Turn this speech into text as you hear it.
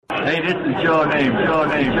Hey, this is your name.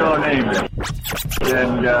 And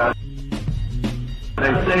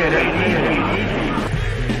they say it ain't easy.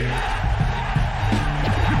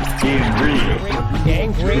 Being green.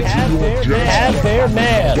 Gang Green have their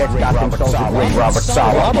man. Robert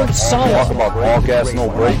Saleh. Talk about all gas, no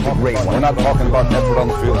brake. We're not talking about effort on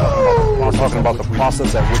the field. We're talking about the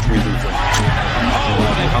process at which we do things.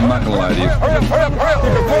 I'm not gonna lie to you.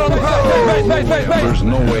 There's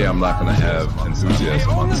no way I'm not gonna have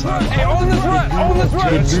enthusiasm on the side. Hey, on this run.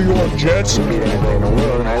 The New York Jets. I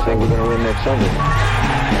think we're gonna win next Sunday.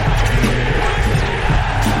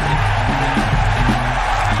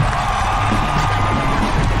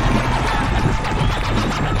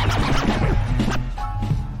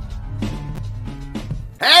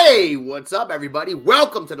 Hey, what's up, everybody?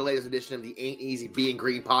 Welcome to the latest edition of the Ain't Easy Being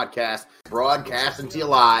Green podcast, broadcasting to you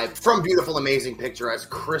live from beautiful, amazing, picturesque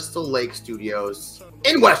Crystal Lake Studios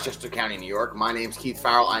in Westchester County, New York. My name's Keith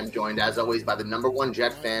Farrell. I'm joined, as always, by the number one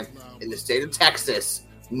Jet fan in the state of Texas,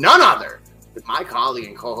 none other than my colleague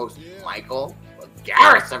and co-host, Mecole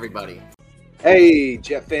Hardman, everybody. Hey,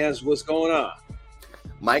 Jet fans, what's going on?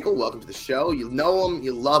 Mecole, welcome to the show. You know him,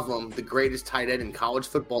 you love him, the greatest tight end in college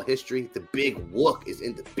football history. The big Wook is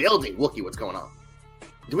in the building. Wookie, what's going on?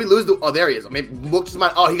 Did we lose the? Oh, there he is. Maybe Wook just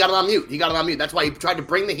might. Oh, he got it on mute. That's why he tried to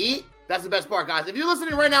bring the heat. That's the best part, guys. If you're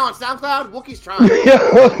listening right now on SoundCloud, Wookie's trying.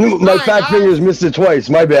 My fat fingers missed it twice.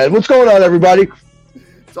 My bad. What's going on, everybody?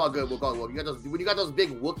 It's all good. We'll call it Wook. When you got those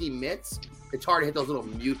big Wookie mitts, it's hard to hit those little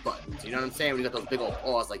mute buttons. You know what I'm saying? When you got those big old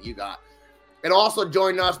paws like you got. And also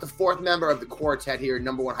joining us, the fourth member of the quartet here,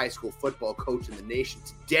 number one high school football coach in the nation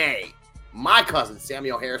today, my cousin,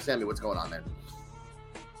 Sammy O'Hare. Sammy, what's going on, man?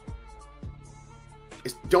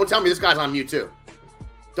 Don't tell me this guy's on mute, too.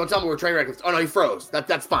 Don't tell me we're train wreckers. Oh, no, he froze.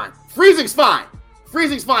 That's fine. Freezing's fine.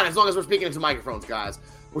 Freezing's fine as long as we're speaking into microphones, guys.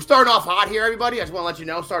 We're starting off hot here, everybody. I just want to let you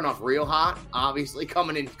know, starting off real hot, obviously,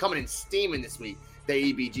 coming in steaming this week, the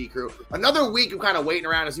A.E.B.G crew. Another week of kind of waiting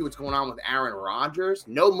around to see what's going on with Aaron Rodgers.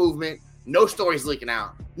 No movement. No stories leaking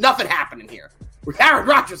out. Nothing happening here. With Aaron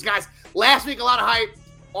Rodgers, guys. Last week, a lot of hype.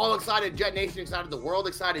 All excited. Jet Nation excited. The world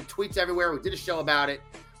excited. Tweets everywhere. We did a show about it.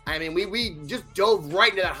 I mean, we just dove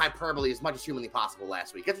right into that hyperbole as much as humanly possible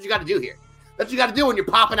last week. That's what you got to do here. That's what you got to do when you're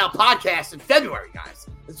popping out podcasts in February, guys.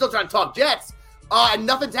 And still trying to talk Jets. And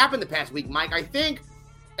nothing's happened the past week, Mike. I think,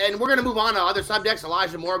 and we're going to move on to other subjects.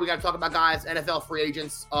 Elijah Moore, we got to talk about guys, NFL free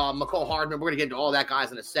agents, Mecole Hardman. We're going to get into all that,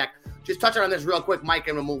 guys, in a sec. Just touching on this real quick, Mike,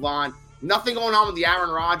 and we'll move on. Nothing going on with the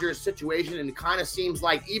Aaron Rodgers situation, and it kind of seems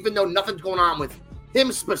like even though nothing's going on with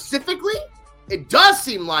him specifically, it does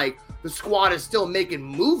seem like the squad is still making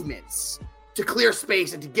movements to clear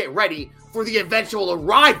space and to get ready for the eventual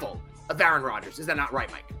arrival of Aaron Rodgers. Is that not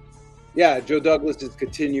right, Mike? Yeah, Joe Douglas is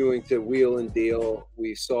continuing to wheel and deal.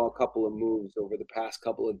 We saw a couple of moves over the past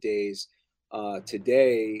couple of days.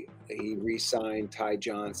 Today, he re-signed Ty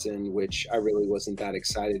Johnson, which I really wasn't that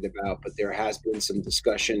excited about, but there has been some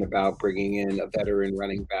discussion about bringing in a veteran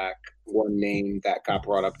running back. One name that got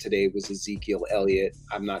brought up today was Ezekiel Elliot.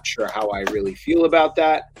 I'm not sure how I really feel about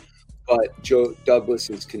that, but Joe Douglas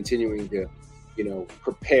is continuing to,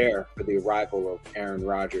 prepare for the arrival of Aaron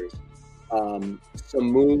Rodgers.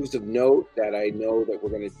 Some moves of note that I know that we're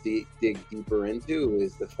going to dig deeper into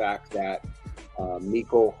is the fact that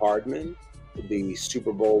Mecole Hardman, the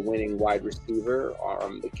Super Bowl winning wide receiver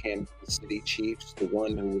on the Kansas City Chiefs, the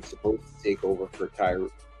one who was supposed to take over for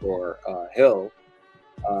Hill,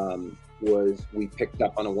 we picked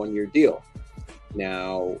up on a 1-year deal.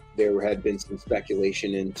 Now, there had been some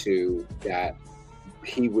speculation into that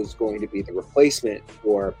he was going to be the replacement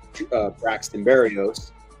for Braxton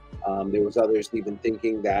Berrios. There was others even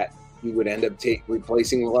thinking that he would end up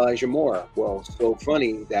replacing Elijah Moore. Well, so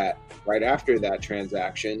funny that right after that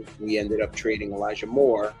transaction, we ended up trading Elijah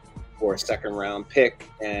Moore for a second-round pick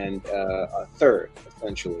and a third,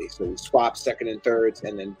 essentially. So we swapped second and thirds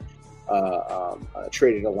and then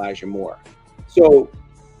traded Elijah Moore. So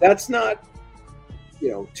that's not,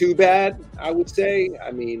 too bad, I would say.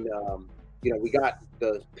 I mean, we got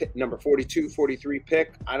the number 42, 43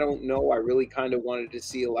 pick. I don't know. I really kind of wanted to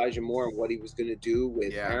see Elijah Moore and what he was going to do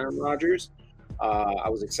with Aaron Rodgers. I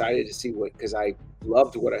was excited to see because I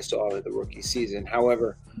loved what I saw of the rookie season.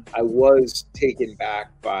 However, I was taken back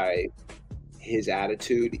by his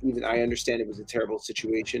attitude. Even I understand it was a terrible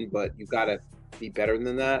situation, but you got to be better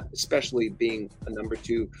than that, especially being a number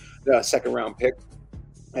 2, second round pick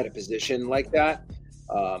at a position like that.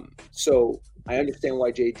 So I understand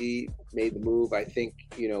why JD made the move. I think,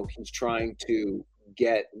 he's trying to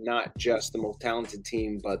get not just the most talented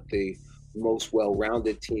team, but the most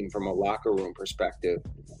well-rounded team from a locker room perspective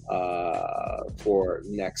for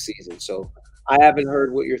next season. So I haven't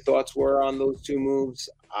heard what your thoughts were on those two moves.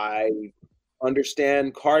 I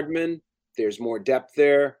understand Hardman. There's more depth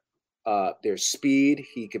there. There's speed.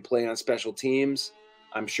 He could play on special teams.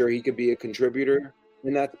 I'm sure he could be a contributor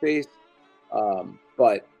in that space.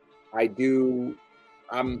 But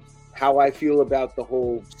how I feel about the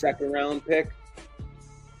whole second round pick.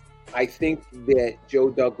 I think that Joe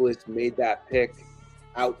Douglas made that pick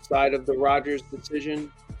outside of the Rodgers decision.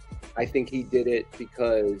 I think he did it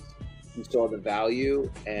because he saw the value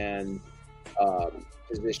and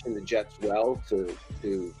positioned the Jets well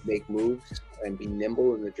to make moves and be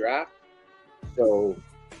nimble in the draft. So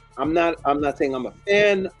I'm not saying I'm a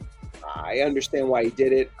fan. I understand why he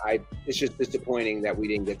did it. It's just disappointing that we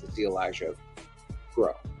didn't get to see Elijah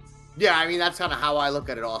grow. Yeah, I mean, that's kind of how I look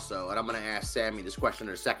at it also. And I'm going to ask Sammy this question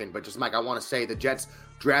in a second. But just, Mike, I want to say the Jets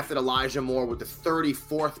drafted Elijah Moore with the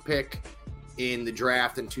 34th pick in the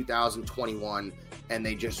draft in 2021. And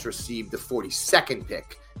they just received the 42nd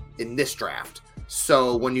pick in this draft.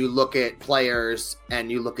 So when you look at players and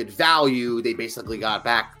you look at value, they basically got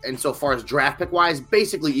back. And so far as draft pick-wise,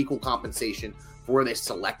 basically equal compensation for where they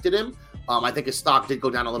selected him. I think his stock did go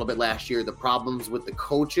down a little bit last year. The problems with the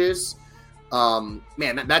coaches –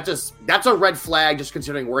 man, that's a red flag just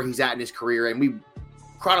considering where he's at in his career. And we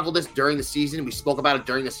chronicled this during the season. We spoke about it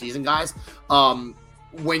during the season, guys.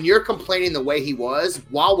 When you're complaining the way he was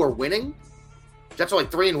while we're winning, Jets are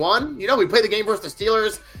like 3-1. You know, we play the game versus the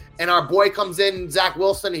Steelers and our boy comes in, Zach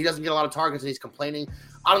Wilson, he doesn't get a lot of targets and he's complaining.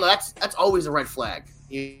 I don't know. That's always a red flag,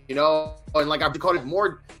 you know? And like our Dakota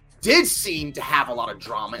Moore did seem to have a lot of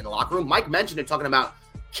drama in the locker room. Mike mentioned it talking about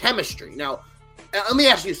chemistry. Now, let me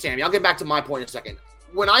ask you, Sammy. I'll get back to my point in a second.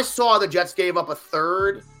 When I saw the Jets gave up a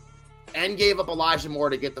third and gave up Elijah Moore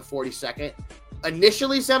to get the 42nd,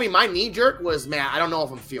 initially, Sammy, my knee jerk was, man, I don't know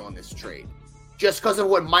if I'm feeling this trade. Just because of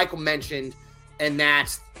what Michael mentioned, and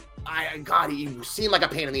that's, he seemed like a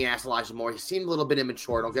pain in the ass, Elijah Moore. He seemed a little bit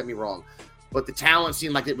immature, don't get me wrong. But the talent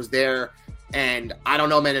seemed like it was there. And I don't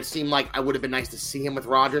know, man, it seemed like I would have been nice to see him with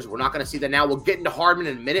Rodgers. We're not going to see that now. We'll get into Hardman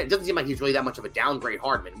in a minute. It doesn't seem like he's really that much of a downgrade,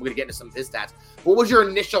 Hardman. We're going to get into some of his stats. What was your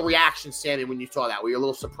initial reaction, Sammy, when you saw that? Were you a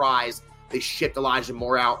little surprised they shipped Elijah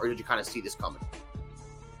Moore out, or did you kind of see this coming?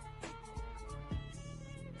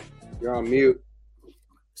 You're on mute.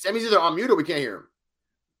 Sammy's either on mute or we can't hear him.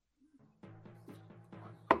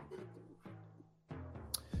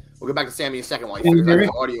 We'll get back to Sammy in a second while you figure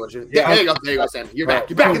out the audio. Yeah, there you go, Sammy. You're back.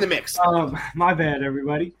 You're back in the mix. My bad,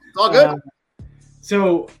 everybody. It's all good.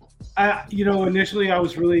 Initially I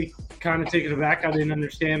was really kind of taken aback. I didn't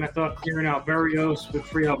understand. I thought clearing out Berrios would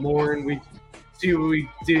free up more, and we'd see what we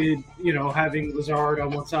did, having Lazard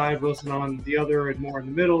on one side, Wilson on the other, and more in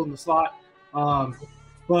the middle in the slot.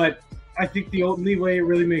 But I think the only way it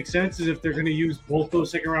really makes sense is if they're going to use both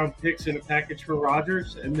those second-round picks in a package for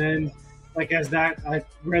Rodgers, and then – I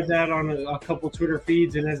read that on a couple Twitter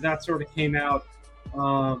feeds, and as that sort of came out,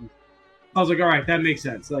 I was like, all right, that makes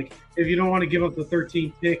sense. Like, if you don't want to give up the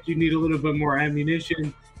 13th pick, you need a little bit more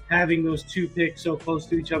ammunition. Having those two picks so close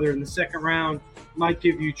to each other in the second round might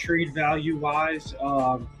give you trade value-wise.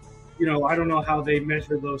 I don't know how they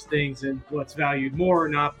measure those things and what's valued more or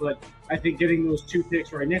not, but I think getting those two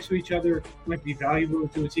picks right next to each other might be valuable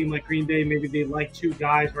to a team like Green Bay. Maybe they like two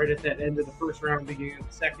guys right at that end of the first round, beginning of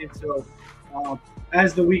the second. So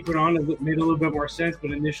as the week went on, it made a little bit more sense,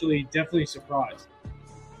 but initially definitely surprised.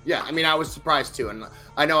 Yeah, I mean, I was surprised too. And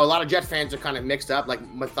I know a lot of Jet fans are kind of mixed up. Like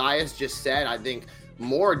Matthias just said, I think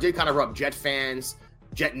Moore did kind of rub Jet fans,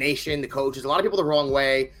 Jet Nation, the coaches, a lot of people the wrong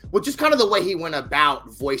way, with just kind of the way he went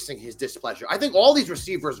about voicing his displeasure. I think all these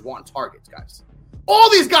receivers want targets, guys.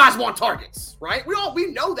 All these guys want targets, right? We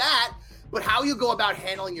know that, but how you go about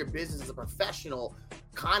handling your business as a professional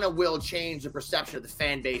kind of will change the perception of the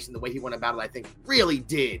fan base, and the way he went about it, I think, really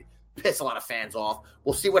did piss a lot of fans off.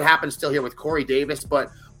 We'll see what happens still here with Corey Davis, but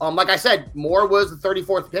like I said, Moore was the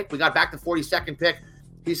 34th pick. We got back to 42nd pick.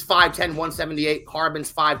 He's 5'10", 178.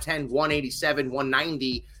 Hardman's 5'10", 187,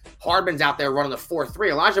 190. Hardman's out there running the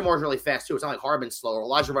 4.3. Elijah Moore's really fast, too. It's not like Hardman's slower.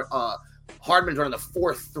 Hardman's running the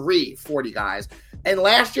 4.3 40 guys. And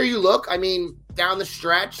last year, you look, I mean, down the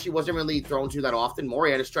stretch, he wasn't really thrown to that often. Moore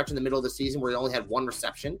had a stretch in the middle of the season where he only had one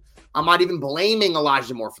reception. I'm not even blaming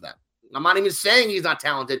Elijah Moore for that. I'm not even saying he's not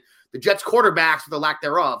talented. The Jets quarterbacks, for the lack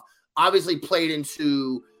thereof, obviously played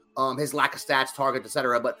into his lack of stats, targets,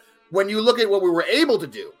 etc. But when you look at what we were able to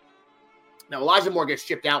do, now Elijah Moore gets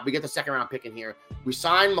shipped out. We get the second-round pick in here. We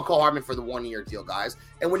signed Mecole Hardman for the one-year deal, guys.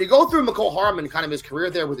 And when you go through Mecole Hardman, kind of his career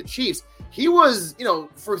there with the Chiefs, he was,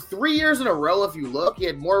 for 3 years in a row, if you look, he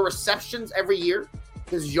had more receptions every year.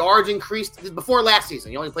 His yards increased before last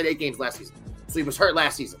season. He only played 8 games last season, so he was hurt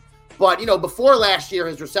last season. But, before last year,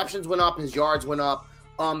 his receptions went up, his yards went up.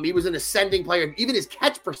 He was an ascending player. Even his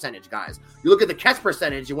catch percentage, guys. You look at the catch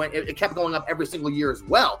percentage, it kept going up every single year as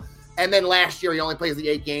well. And then last year, he only plays the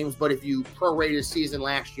 8 games. But if you prorate his season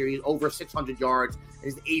last year, he's over 600 yards and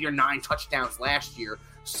his 8 or 9 touchdowns last year.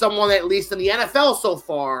 Someone that, at least in the NFL so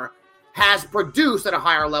far, has produced at a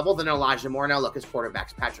higher level than Elijah Moore. Now, look, his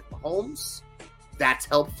quarterback's Patrick Mahomes. That's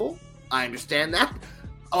helpful. I understand that.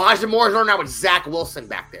 Elijah Moore is running out with Zach Wilson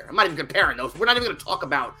back there. I'm not even comparing those. We're not even going to talk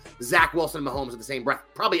about Zach Wilson and Mahomes in the same breath,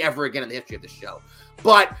 probably ever again in the history of the show.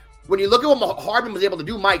 But when you look at what Hardman was able to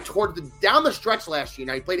do, Mike, down the stretch last year,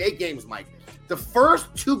 now he played 8 games, Mike. The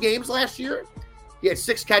first 2 games last year, he had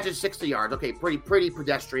 6 catches, 60 yards. Okay, pretty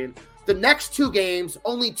pedestrian. The next 2 games,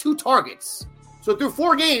 only 2 targets. So through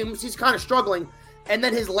 4 games, he's kind of struggling. And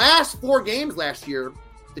then his last 4 games last year,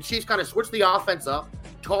 the Chiefs kind of switched the offense up,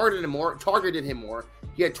 targeted him more.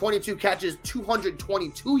 He had 22 catches,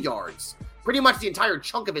 222 yards. Pretty much the entire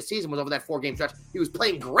chunk of his season was over that 4-game stretch. He was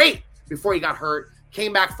playing great before he got hurt.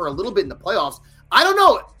 Came back for a little bit in the playoffs. I don't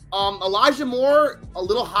know. Elijah Moore, a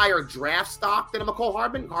little higher draft stock than Mecole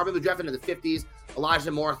Hardman. Hardman was drafted in the 50s.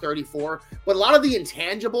 Elijah Moore, 34. But a lot of the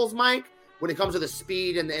intangibles, Mike, when it comes to the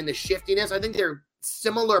speed and the shiftiness, I think they're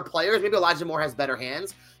similar players. Maybe Elijah Moore has better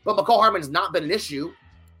hands. But Mecole Hardman's not been an issue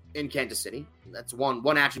in Kansas City. That's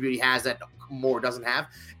one attribute he has that Moore doesn't have.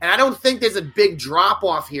 And I don't think there's a big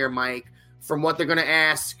drop-off here, Mike, from what they're going to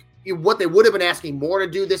ask, what they would have been asking Moore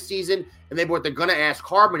to do this season, and maybe what they're going to ask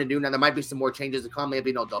Hardman to do. Now, there might be some more changes to come.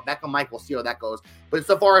 Maybe Odell Beckham, Mike. We'll see how that goes. But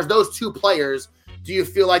so far as those 2 players, do you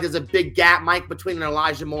feel like there's a big gap, Mike, between an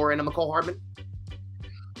Elijah Moore and a Mecole Hardman?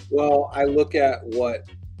 Well, I look at what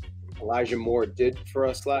Elijah Moore did for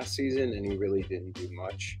us last season, and he really didn't do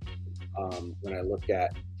much. When I look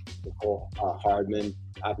at Mecole Hardman,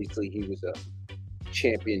 obviously he was a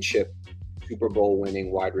championship Super Bowl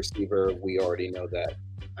winning wide receiver. We already know that.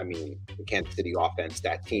 I mean, the Kansas City offense,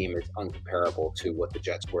 that team is uncomparable to what the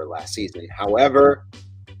Jets were last season. However,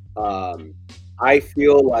 I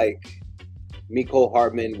feel like Mecole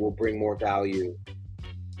Hardman will bring more value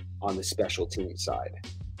on the special team side.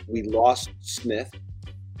 We lost Smith.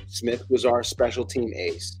 Smith was our special team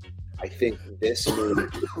ace. I think this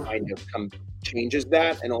move kind of changes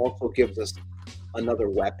that and also gives us another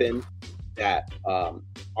weapon that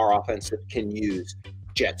our offense can use.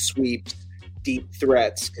 Jet sweeps, deep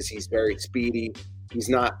threats, because he's very speedy. He's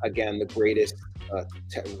not, again, the greatest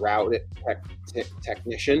route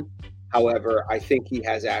technician. However, I think he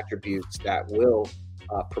has attributes that will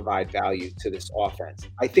provide value to this offense.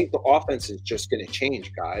 I think the offense is just going to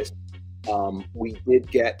change, guys. We did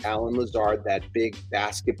get Allen Lazard, that big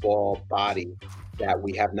basketball body that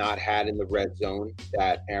we have not had in the red zone,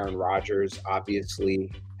 that Aaron Rodgers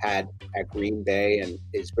obviously had at Green Bay and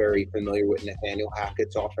is very familiar with Nathaniel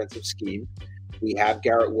Hackett's offensive scheme. We have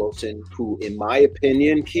Garrett Wilson, who, in my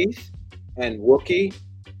opinion, Keith and Wookie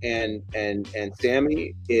and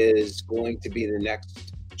Sammy, is going to be the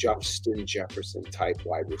next Justin Jefferson type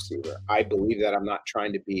wide receiver. I believe that. I'm not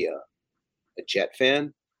trying to be a Jet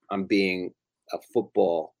fan. I'm being a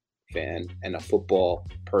football fan and a football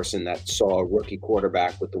person that saw a rookie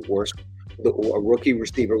quarterback with a rookie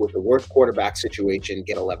receiver with the worst quarterback situation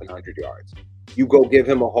get 1,100 yards. You go give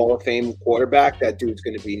him a Hall of Fame quarterback, that dude's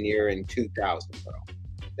going to be near in 2,000, bro.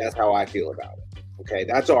 That's how I feel about it. Okay,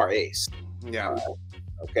 that's our ace. Yeah.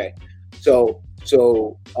 Okay. So,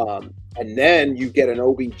 and then you get an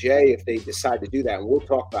OBJ if they decide to do that, and we'll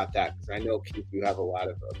talk about that because I know, Keith, you have a lot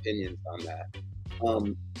of opinions on that.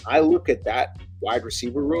 I look at that wide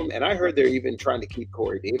receiver room, and I heard they're even trying to keep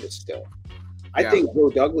Corey Davis still. I think Joe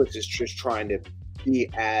Douglas is just trying to be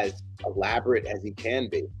as elaborate as he can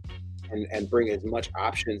be and bring as much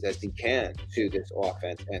options as he can to this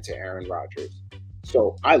offense and to Aaron Rodgers.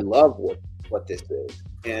 So I love what this is.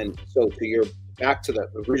 And so back to the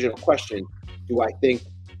original question, do I think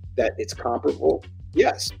that it's comparable?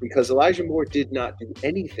 Yes, because Elijah Moore did not do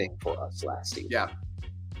anything for us last season. Yeah.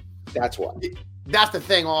 That's why. That's the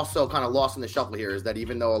thing also kind of lost in the shuffle here, is that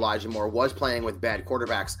even though Elijah Moore was playing with bad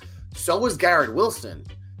quarterbacks, so was Garrett Wilson.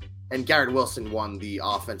 And Garrett Wilson won the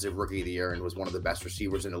Offensive Rookie of the Year and was one of the best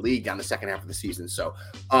receivers in the league down the second half of the season. So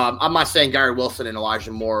I'm not saying Garrett Wilson and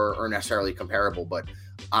Elijah Moore are necessarily comparable, but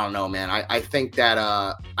I don't know, man. I think that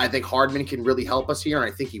I think Hardman can really help us here, and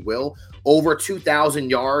I think he will. Over 2,000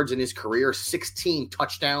 yards in his career, 16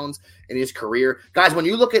 touchdowns in his career. Guys, when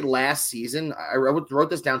you look at last season, I wrote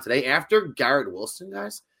this down today. After Garrett Wilson,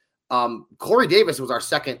 guys, Corey Davis was our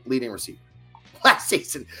second leading receiver last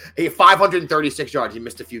season. He had 536 yards. He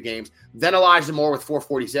missed a few games. Then Elijah Moore with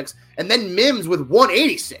 446. And then Mims with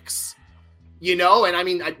 186. You know, and I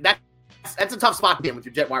mean, that's a tough spot to be in with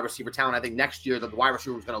your Jet wide receiver talent. I think next year the wide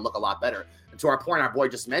receiver is going to look a lot better. And to our point, our boy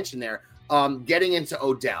just mentioned there, getting into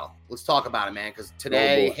Odell. Let's talk about it, man, because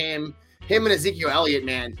today him and Ezekiel Elliott,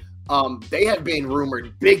 man, they have been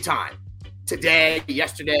rumored big time. Today,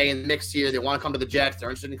 yesterday, in the mix here, they want to come to the Jets. They're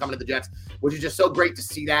interested in coming to the Jets, which is just so great to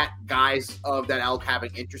see that guys of that ilk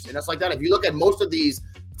having interest in us like that. If you look at most of these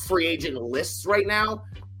free agent lists right now,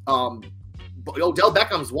 Odell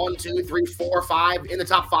Beckham's 1, 2, 3, 4, 5 in the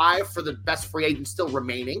top 5 for the best free agents still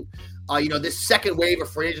remaining. This second wave of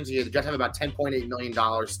free agency here, the Jets have about $10.8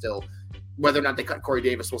 million still. Whether or not they cut Corey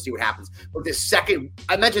Davis, we'll see what happens. But this second,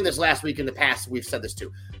 I mentioned this last week in the past, we've said this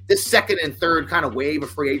too. This second and third kind of wave of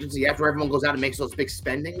free agency, after everyone goes out and makes those big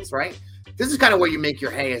spendings, right? This is kind of where you make your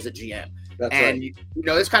hay as a GM. That's and, right.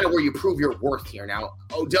 This is kind of where you prove your worth here. Now,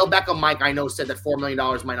 Odell Beckham, Mike, I know, said that $4 million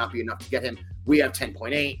might not be enough to get him. We have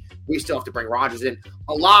 10.8. We still have to bring Rodgers in.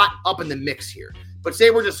 A lot up in the mix here. But say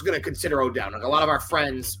we're just going to consider Odell. Like a lot of our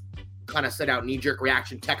friends kind of set out knee-jerk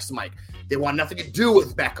reaction text Mike. They want nothing to do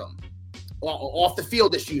with Beckham. Off the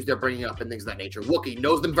field issues they're bringing up and things of that nature. Wookie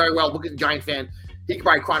knows them very well. Wookie's a Giant fan. He can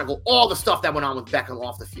probably chronicle all the stuff that went on with Beckham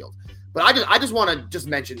off the field. But I just want to just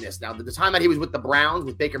mention this now. The time that he was with the Browns,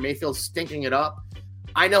 with Baker Mayfield stinking it up,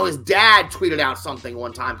 I know his dad tweeted out something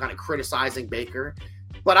one time kind of criticizing Baker.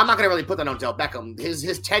 But I'm not going to really put that on Odell Beckham.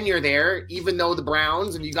 His tenure there, even though the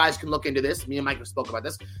Browns, and you guys can look into this, me and Mike have spoke about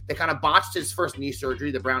this, they kind of botched his first knee surgery.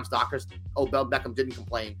 The Browns doctors, Odell Beckham didn't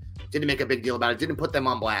complain, didn't make a big deal about it, didn't put them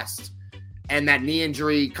on blast. And that knee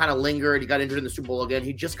injury kind of lingered. He got injured in the Super Bowl again.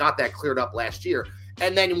 He just got that cleared up last year.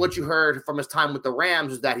 And then what you heard from his time with the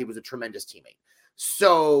Rams is that he was a tremendous teammate.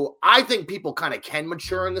 So I think people kind of can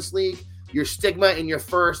mature in this league. Your stigma in your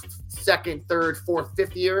first, second, third, fourth,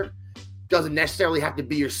 fifth year doesn't necessarily have to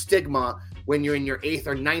be your stigma when you're in your 8th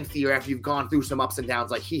or 9th year after you've gone through some ups and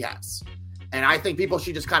downs like he has. And I think people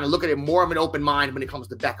should just kind of look at it more of an open mind when it comes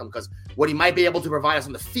to Beckham, because what he might be able to provide us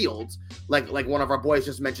on the field, like one of our boys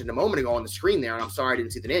just mentioned a moment ago on the screen there, and I'm sorry I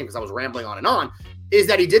didn't see the name because I was rambling on, is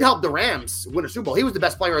that he did help the Rams win a Super Bowl. He was the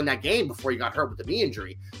best player in that game before he got hurt with the knee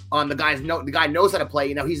injury. The guy knows how to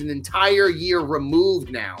play. He's an entire year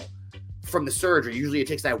removed now from the surgery. Usually it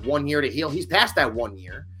takes that 1 year to heal. He's past that 1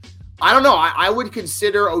 year. I don't know. I would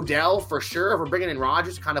consider Odell for sure. If we're bringing in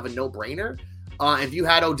Rodgers, kind of a no-brainer. If you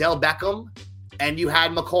had Odell Beckham and you had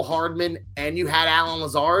Mecole Hardman and you had Alan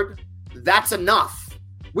Lazard, that's enough.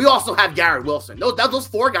 We also have Garrett Wilson. Those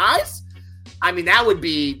 4 guys, I mean, that would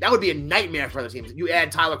be a nightmare for other teams. You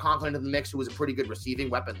add Tyler Conklin into the mix, who was a pretty good receiving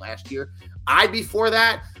weapon last year. I'd be for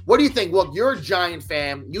that. What do you think? Well, you're a Giant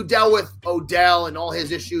fan. You dealt with Odell and all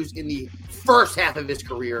his issues in the first half of his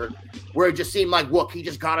career, where it just seemed like, look, he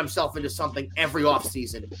just got himself into something every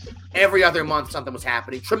offseason. Every other month, something was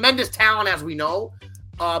happening. Tremendous talent, as we know,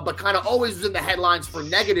 but kind of always was in the headlines for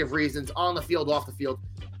negative reasons on the field, off the field.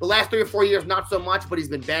 The last 3 or 4 years, not so much, but he's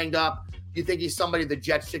been banged up. Do you think he's somebody the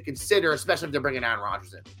Jets should consider, especially if they're bringing Aaron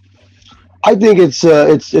Rodgers in? I think it's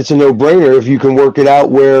a no-brainer if you can work it out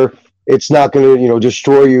where it's not going to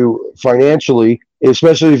destroy you financially,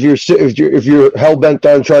 especially if you're hell bent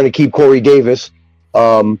on trying to keep Corey Davis.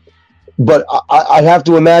 But I have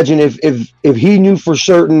to imagine if he knew for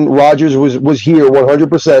certain Rodgers was here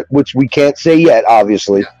 100%, which we can't say yet,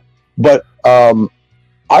 obviously. Yeah. But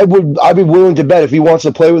I'd be willing to bet if he wants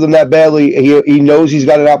to play with him that badly, he knows he's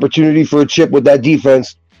got an opportunity for a chip with that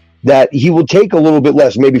defense, that he will take a little bit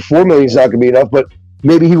less. Maybe $4 million is not going to be enough, but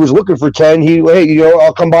maybe he was looking for 10.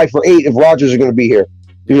 I'll come by for 8 if Rodgers is going to be here.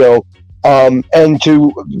 And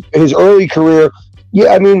to his early career,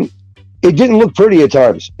 yeah, I mean, it didn't look pretty at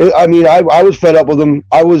times. I was fed up with him.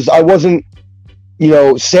 I wasn't,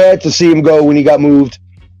 sad to see him go when he got moved.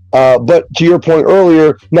 But to your point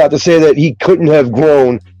earlier, not to say that he couldn't have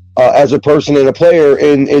grown as a person and a player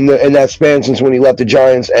in that span since when he left the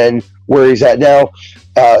Giants and where he's at now.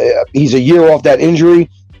 He's a year off that injury.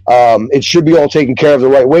 It should be all taken care of the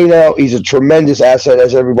right way now. He's a tremendous asset,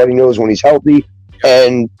 as everybody knows, when he's healthy.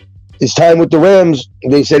 And his time with the Rams,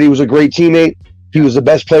 they said he was a great teammate. He was the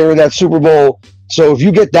best player in that Super Bowl. So if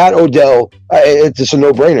you get that Odell, it's just a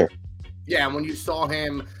no-brainer. Yeah, and when you saw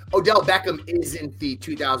him, Odell Beckham isn't the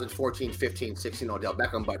 2014, 15, 16 Odell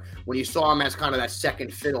Beckham, but when you saw him as kind of that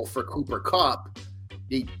second fiddle for Cooper Kupp,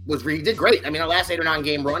 he did great. I mean, the last 8 or 9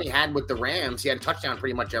 game run he had with the Rams, he had a touchdown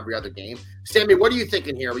pretty much every other game. Sammy, what are you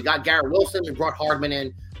thinking here? We got Garrett Wilson, we brought Hardman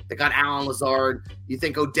in, they got Alan Lazard. You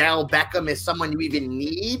think Odell Beckham is someone you even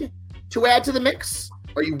need to add to the mix?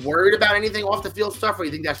 Are you worried about anything off the field stuff, or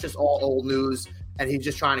you think that's just all old news and he's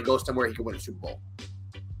just trying to go somewhere he can win a Super Bowl?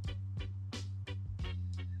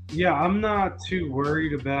 Yeah, I'm not too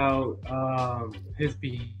worried about his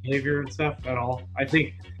behavior and stuff at all. I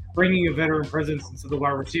think bringing a veteran presence into the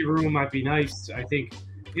wide receiver room might be nice. I think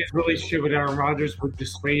his relationship with Aaron Rodgers would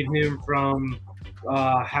dissuade him from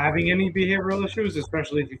having any behavioral issues,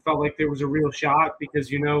 especially if he felt like there was a real shot,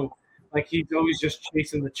 because, like, he's always just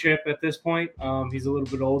chasing the chip at this point. He's a little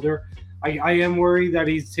bit older. I am worried that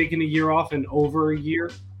he's taken a year off and over a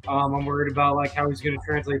year. I'm worried about, like, how he's going to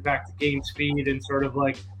translate back to game speed and sort of,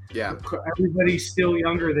 like, everybody's still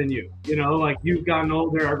younger than you. Like, you've gotten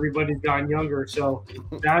older, everybody's gotten younger. So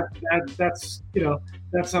that's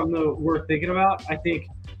something worth thinking about. I think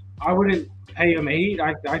I wouldn't pay him 8.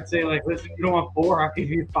 I'd say, like, listen, you don't want 4, I'll give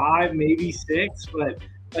you 5, maybe 6, but,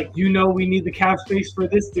 like, we need the cap space for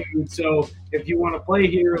this dude. So if you want to play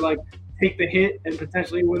here, like, take the hit and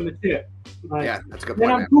potentially win the chip. Like, that's a good point.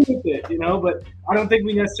 Then I'm cool with it, but I don't think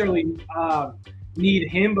we necessarily need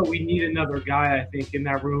him, but we need another guy, I think, in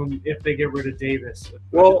that room if they get rid of Davis.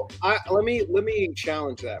 Well, let me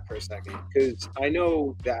challenge that for a second, because I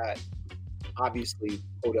know that obviously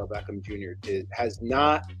Odell Beckham Jr. has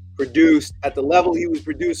not produced at the level he was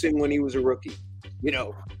producing when he was a rookie.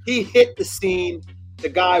 He hit the scene. The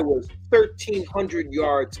guy was 1,300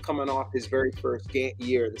 yards coming off his very first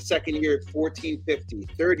year. The second year, 1,450.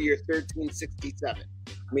 Third year, 1,367.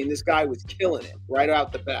 I mean, this guy was killing it right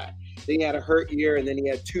out the bat. Then he had a hurt year, and then he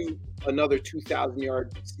had another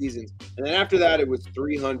 2,000-yard seasons. And then after that, it was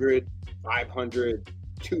 300, 500,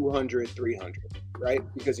 200, 300, right?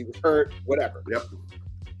 Because he was hurt, whatever. Yep.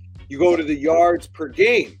 You go to the yards per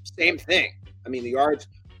game, same thing. I mean, the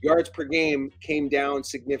yards per game came down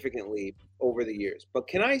significantly over the years. But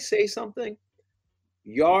can I say something?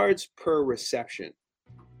 Yards per reception.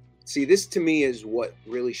 See, this to me is what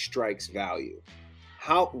really strikes value.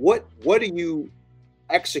 What do you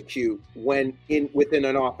execute within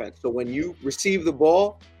an offense? So when you receive the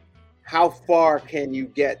ball, how far can you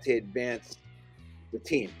get to advance the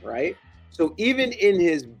team, right? So even in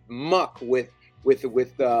his muck with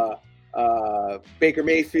Baker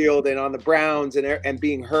Mayfield and on the Browns and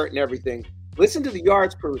being hurt and everything, listen to the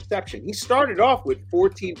yards per reception. He started off with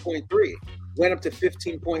 14.3, went up to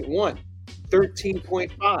 15.1,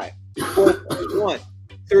 13.5, 12.1,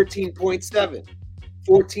 13.7,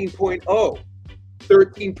 14.0,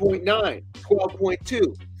 13.9,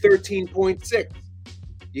 12.2, 13.6.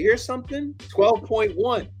 You hear something?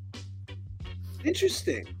 12.1.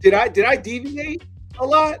 Interesting. Did I deviate a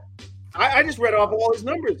lot? I just read off all his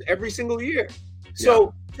numbers every single year.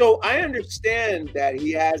 So I understand that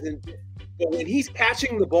he hasn't. But when he's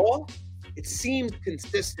catching the ball, it seems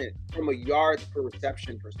consistent from a yards per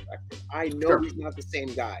reception perspective. I know he's not the same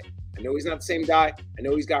guy. I know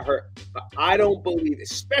he's got hurt. But I don't believe,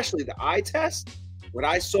 especially the eye test, what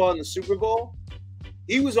I saw in the Super Bowl,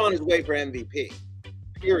 he was on his way for MVP.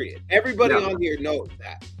 Period. Everybody on here knows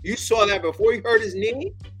that. You saw that before he hurt his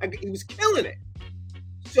knee. He was killing it.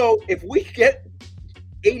 So if we get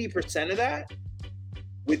 80% of that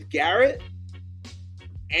with Garrett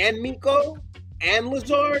and Mecole and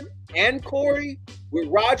Lazard and Corey, with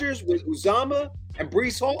Rodgers, with Uzama and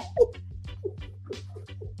Breece Hall.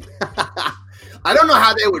 I don't know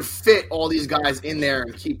how they would fit all these guys in there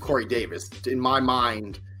and keep Corey Davis. In my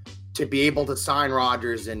mind, to be able to sign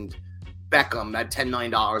Rodgers and Beckham, that $10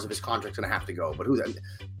 million of his contract's going to have to go. But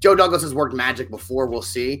Joe Douglas has worked magic before. We'll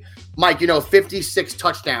see. Mike, 56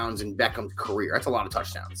 touchdowns in Beckham's career. That's a lot of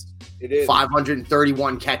touchdowns. It is.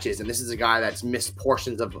 531 catches. And this is a guy that's missed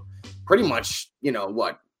portions of pretty much,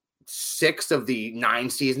 6 of the 9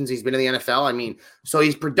 seasons he's been in the NFL. I mean, so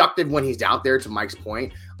he's productive when he's out there, to Mike's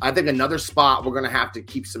point. I think another spot we're going to have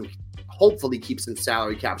to hopefully keep some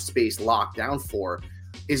salary cap space locked down for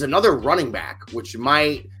is another running back, which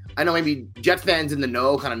might, I know maybe Jet fans in the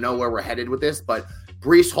know kind of know where we're headed with this, but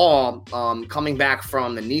Breece Hall coming back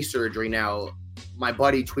from the knee surgery now, my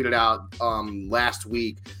buddy tweeted out last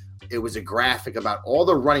week, it was a graphic about all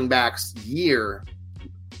the running backs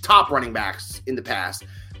top running backs in the past,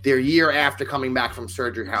 their year after coming back from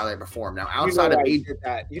surgery, how they performed. Now, outside of he did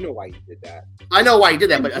that. You know why he did that. I know why he did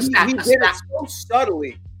that, but he did it so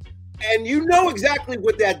subtly, and you know exactly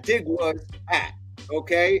what that dig was at.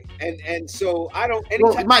 Okay, and so I don't.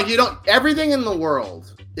 Well, Mike, everything in the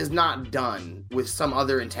world is not done with some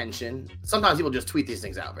other intention. Sometimes people just tweet these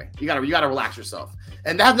things out, right? You gotta relax yourself,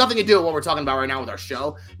 and that has nothing to do with what we're talking about right now with our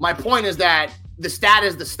show. My point is that the stat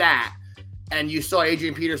is the stat. And you saw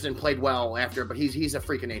Adrian Peterson played well after, but he's a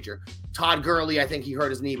freak of nature. Todd Gurley, I think he hurt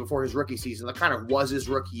his knee before his rookie season. That kind of was his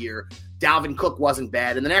rookie year. Dalvin Cook wasn't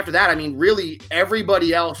bad. And then after that, I mean, really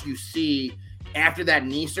everybody else you see after that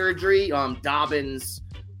knee surgery, Dobbins,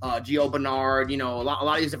 Gio Bernard, a lot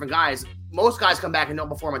of these different guys, most guys come back and don't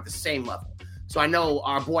perform at the same level. So I know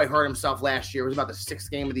our boy hurt himself last year. It was about the 6th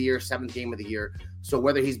game of the year, 7th game of the year. So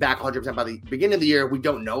whether he's back 100% by the beginning of the year, we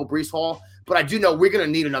don't know, Breece Hall. But I do know we're going to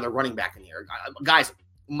need another running back in here. Guys,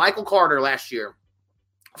 Michael Carter last year,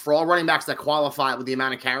 for all running backs that qualify with the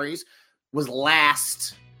amount of carries, was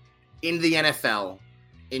last in the NFL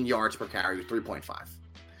in yards per carry, 3.5.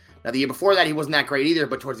 Now, the year before that, he wasn't that great either,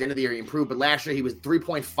 but towards the end of the year, he improved. But last year, he was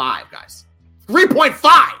 3.5, guys.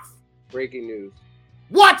 3.5! Breaking news.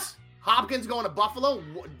 What? Hopkins going to Buffalo?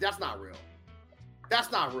 That's not real.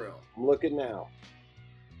 That's not real. I'm looking now.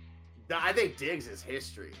 I think Diggs is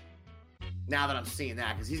history. Now that I'm seeing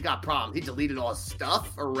that, because he's got problems. He deleted all his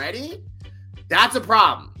stuff already. That's a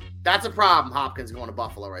problem. That's a problem, Hopkins going to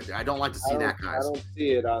Buffalo right there. I don't like to see that, guys. I don't see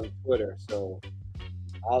it on Twitter, so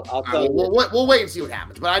I'll tell you. We'll wait and see what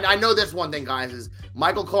happens. But I know this one thing, guys, is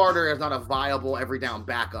Michael Carter is not a viable every down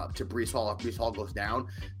backup to Breece Hall if Breece Hall goes down.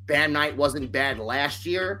 Bam Knight wasn't bad last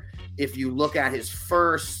year. If you look at his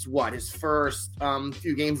first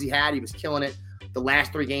few games he had, he was killing it. The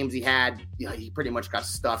last 3 games he had, he pretty much got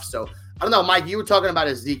stuffed. So, I don't know, Mike, you were talking about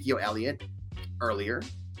Ezekiel Elliott earlier.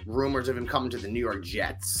 Rumors of him coming to the New York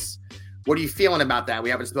Jets. What are you feeling about that? We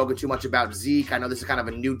haven't spoken too much about Zeke. I know this is kind of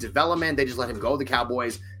a new development. They just let him go, the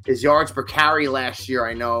Cowboys. His yards per carry last year,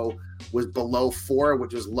 I know, was below 4,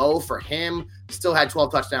 which was low for him. Still had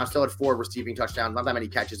 12 touchdowns, still had 4 receiving touchdowns, not that many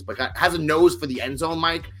catches, but has a nose for the end zone,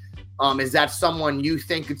 Mike. Is that someone you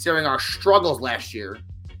think, considering our struggles last year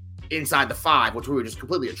inside the 5, which we were just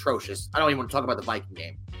completely atrocious? I don't even want to talk about the Viking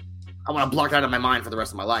game. I want to block it out of my mind for the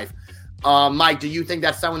rest of my life. Mike, do you think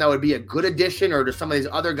that's someone that would be a good addition, or do some of these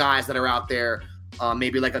other guys that are out there,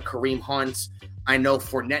 maybe like a Kareem Hunt? I know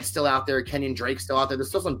Fournette's still out there, Kenyon Drake's still out there. There's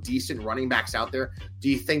still some decent running backs out there. Do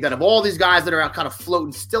you think that of all these guys that are out kind of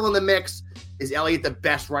floating still in the mix, is Elliott the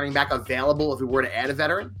best running back available if we were to add a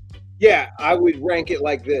veteran? Yeah, I would rank it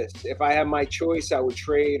like this. If I had my choice, I would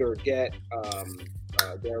trade or get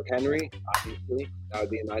Derrick Henry, obviously. That would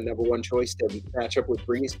be my number 1 choice to match up with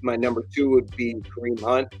Breece. My number 2 would be Kareem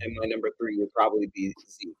Hunt, and my number 3 would probably be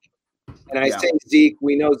Zeke. And I say Zeke,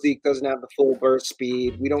 we know Zeke doesn't have the full burst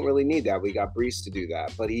speed. We don't really need that. We got Breece to do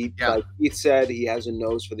that. But like Keith said, he has a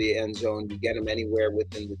nose for the end zone. You get him anywhere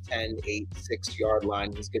within the 10, 8, 6-yard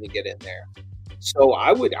line, he's going to get in there. So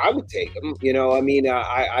I would take him.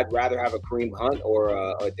 I'd rather have a Kareem Hunt or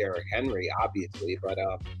a Derrick Henry, obviously. But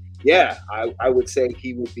yeah, I would say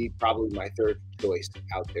he would be probably my 3rd choice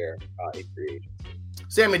out there in free agency.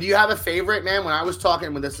 Sammy, do you have a favorite, man? When I was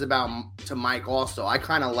talking with this about to Mike also, I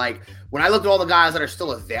kind of like, when I looked at all the guys that are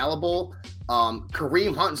still available,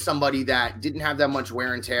 Kareem Hunt's somebody that didn't have that much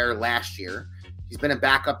wear and tear last year. He's been a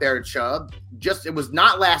backup there to Chubb. It was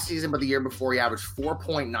not last season, but the year before, he averaged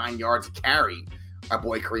 4.9 yards a carry. Our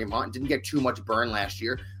boy Kareem Hunt didn't get too much burn last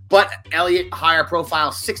year. But Elliott, higher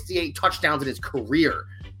profile, 68 touchdowns in his career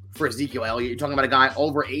for Ezekiel Elliott. You're talking about a guy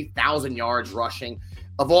over 8,000 yards rushing.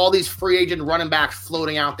 Of all these free agent running backs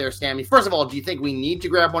floating out there, Sammy, first of all, do you think we need to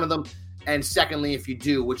grab one of them? And secondly, if you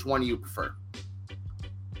do, which one do you prefer?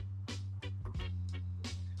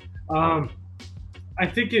 I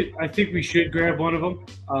think we should grab one of them.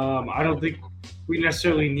 I don't think we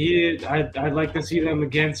necessarily need it. I'd like to see them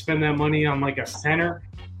again spend that money on like a center,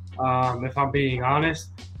 if I'm being honest.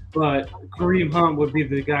 But Kareem Hunt would be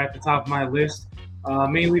the guy at the top of my list,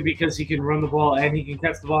 mainly because he can run the ball and he can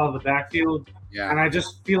catch the ball out of the backfield. Yeah. And I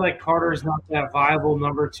just feel like Carter is not that viable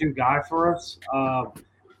number 2 guy for us.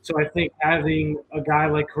 So I think having a guy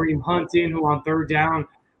like Kareem Hunt in, who on 3rd down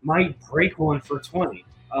might break one for 20.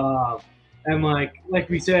 And like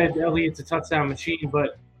we said, Elliott's a touchdown machine,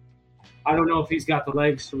 but I don't know if he's got the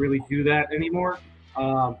legs to really do that anymore.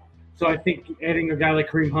 So I think adding a guy like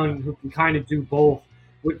Kareem Hunt who can kind of do both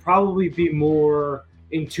would probably be more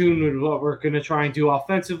in tune with what we're going to try and do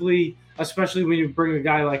offensively, especially when you bring a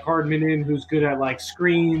guy like Hardman in who's good at like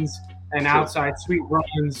screens and outside sweep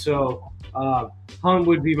runs. So Hunt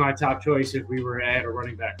would be my top choice if we were to add a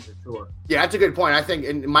running back for sure. Yeah, that's a good point. I think,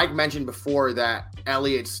 and Mike mentioned before that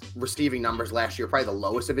Elliott's receiving numbers last year, probably the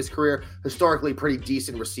lowest of his career. Historically, pretty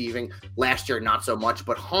decent receiving. Last year, not so much.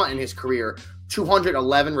 But Hunt in his career,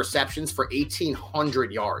 211 receptions for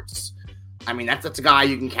 1,800 yards. I mean, that's a guy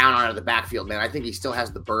you can count on out of the backfield, man. I think he still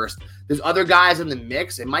has the burst. There's other guys in the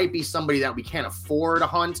mix. It might be somebody that we can't afford a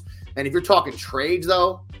Hunt. And if you're talking trades,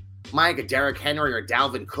 though, Mike, a Derrick Henry or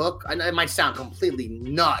Dalvin Cook, I know it might sound completely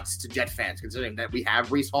nuts to Jet fans considering that we have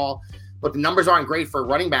Breece Hall, but the numbers aren't great for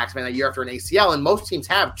running backs, man, that year after an ACL, and most teams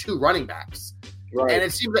have 2 running backs. Right. And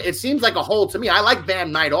it seems like a hole to me. I like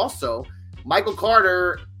Bam Knight also. Michael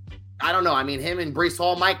Carter, I don't know. I mean, him and Breece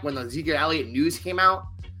Hall, Mike, when the Ezekiel Elliott news came out,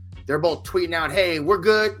 they're both tweeting out, hey, we're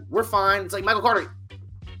good. We're fine. It's like, Michael Carter,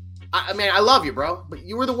 I mean, I love you, bro, but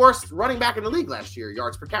you were the worst running back in the league last year,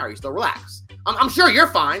 yards per carry. So relax. I'm sure you're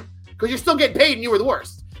fine because you're still getting paid and you were the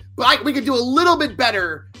worst. But we could do a little bit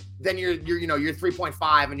better than your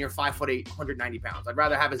 3.5 and you're 5'8", 190 pounds. I'd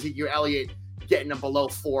rather have Ezekiel Elliott getting them below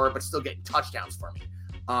 4, but still getting touchdowns for me.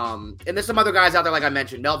 And there's some other guys out there, like I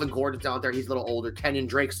mentioned. Melvin Gordon's out there. He's a little older. Kenyon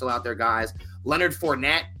Drake's still out there, guys. Leonard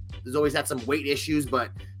Fournette has always had some weight issues,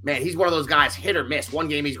 but, man, he's one of those guys, hit or miss. One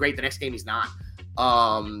game he's great, the next game he's not.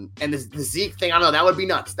 And the Zeke thing, I don't know. That would be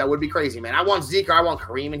nuts. That would be crazy, man. I want Zeke or I want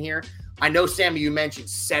Kareem in here. I know, Sammy, you mentioned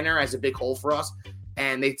center as a big hole for us.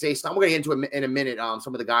 And they say, I'm going to get into in a minute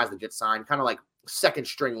some of the guys that get signed, kind of like second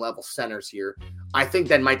string level centers here. I think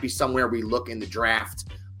that might be somewhere we look in the draft.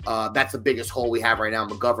 That's the biggest hole we have right now.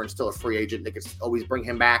 McGovern's still a free agent. They could always bring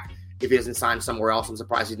him back if he doesn't sign somewhere else. I'm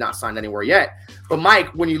surprised he's not signed anywhere yet. But, Mike,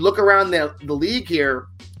 when you look around the league here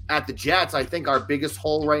at the Jets, I think our biggest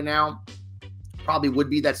hole right now probably would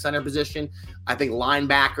be that center position. I think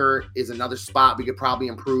linebacker is another spot we could probably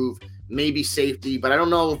improve. Maybe safety, but I don't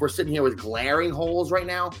know if we're sitting here with glaring holes right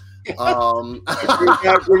now. Bring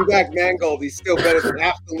back Mangold. He's still better than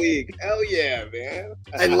half the league. Hell yeah, man.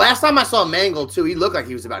 And last time I saw Mangold too, he looked like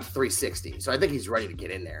he was about 360. So I think he's ready to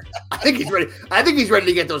get in there. I think he's ready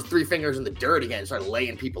to get those 3 fingers in the dirt again and start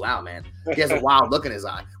laying people out, man. He has a wild look in his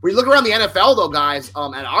eye. When you look around the NFL though, guys,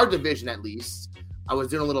 at our division at least, I was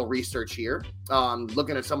doing a little research here,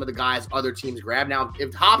 looking at some of the guys other teams grabbed. Now,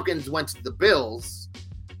 if Hopkins went to the Bills,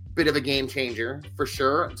 bit of a game changer for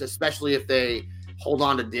sure, especially if they hold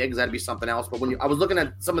on to Diggs. That'd be something else. But I was looking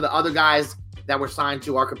at some of the other guys that were signed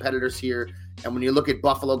to our competitors here, and when you look at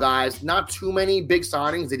Buffalo guys, not too many big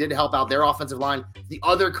signings. They did help out their offensive line. The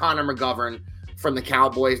other Connor McGovern from the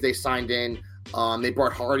Cowboys, they signed in. They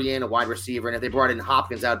brought Hardy in, a wide receiver, and if they brought in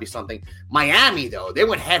Hopkins, that would be something. Miami, though, they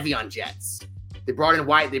went heavy on Jets. They brought in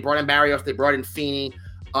White, they brought in Barrios, they brought in Feeney.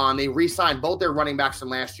 They re-signed both their running backs from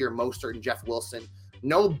last year, Mostert and Jeff Wilson.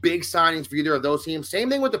 No big signings for either of those teams. Same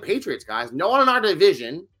thing with the Patriots, guys. No one in our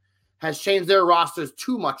division has changed their rosters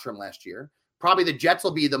too much from last year. Probably the Jets will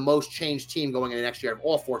be the most changed team going into next year of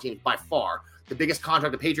all 4 teams by far. The biggest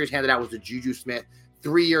contract the Patriots handed out was to Juju Smith,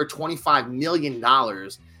 3-year, $25 million,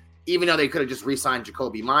 even though they could have just re-signed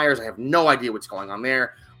Jacoby Myers. I have no idea what's going on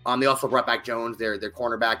there. They also brought back Jones, their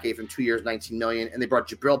cornerback, gave him 2 years, $19 million, and they brought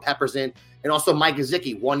Jabril Peppers in, and also Mike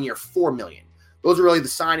Gesicki, 1 year, $4 million. Those are really the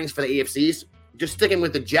signings for the AFC East. Just sticking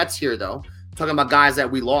with the Jets here, though, talking about guys that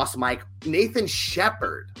we lost, Mike. Nathan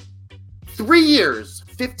Shepard, 3 years,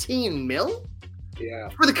 $15 million? Yeah.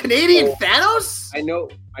 For the Canadian Thanos? I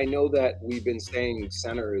know that we've been saying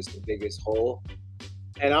center is the biggest hole.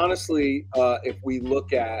 And honestly, if we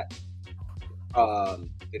look at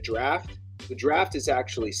the draft is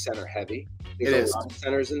actually center heavy. There's a lot of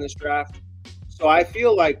centers in this draft. So I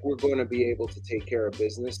feel like we're going to be able to take care of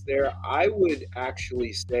business there. I would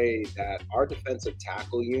actually say that our defensive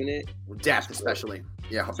tackle unit, depth especially,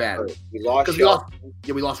 bad. We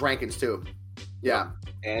lost Rankins too. Yeah,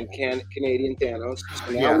 and Canadian Thanos.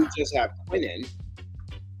 So now we just have Quinnen,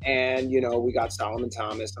 and we got Solomon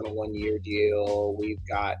Thomas on a 1-year deal. We've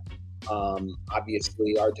got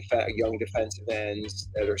obviously our young defensive ends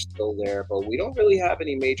that are still there, but we don't really have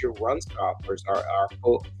any major run stoppers. Our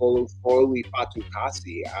Foley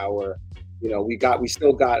Fatukasi, we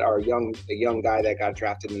still got our young guy that got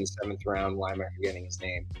drafted in the 7th round. Why am I forgetting his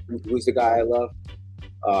name? Who's the guy I love?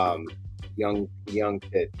 Young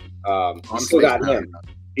kid. We still got him.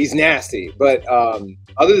 He's nasty, but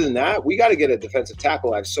other than that, we got to get a defensive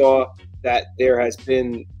tackle. I saw that there has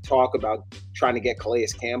been talk about trying to get Calais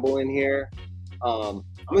Campbell in here. I'm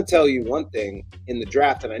going to tell you one thing in the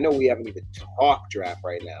draft, and I know we haven't even talked draft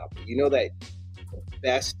right now, but that the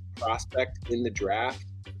best prospect in the draft,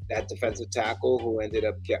 that defensive tackle who ended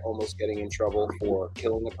up almost getting in trouble for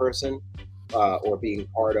killing a person or being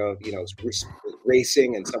part of,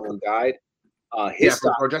 racing and someone died.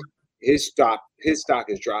 His stock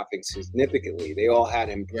is dropping significantly. They all had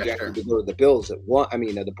him projected to go to the Bills at 1.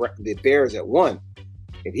 The Bears at 1.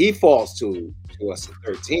 If he falls to us at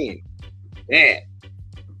 13, man,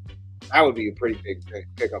 that would be a pretty big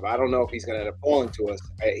pickup. I don't know if he's going to end up falling to us.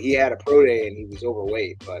 He had a pro day and he was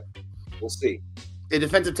overweight, but we'll see. The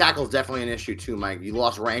defensive tackle is definitely an issue too, Mike. You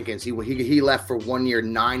lost Rankins. He left for 1 year,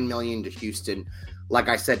 $9 million to Houston. Like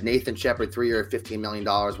I said, Nathan Shepard, 3 year, $15 million,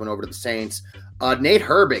 went over to the Saints. Nate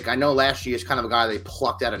Herbig, I know last year is kind of a guy they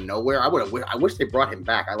plucked out of nowhere. I wish they brought him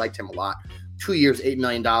back. I liked him a lot. 2 years, $8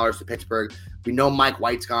 million to Pittsburgh. We know Mike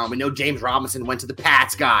White's gone. We know James Robinson went to the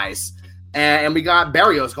Pats, guys. And we got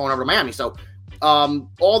Barrios going over to Miami. So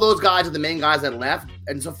all those guys are the main guys that left.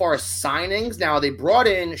 And so far as signings, now they brought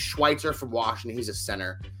in Schweitzer from Washington. He's a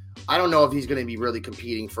center. I don't know if he's going to be really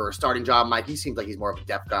competing for a starting job, Mike. He seems like he's more of a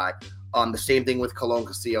depth guy. The same thing with Cologne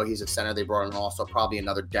Castillo. He's a center. They brought in also probably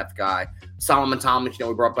another depth guy. Solomon Thomas,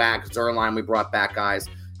 we brought back. Zerline, we brought back guys.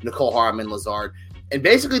 Mecole Hardman, Lazard. And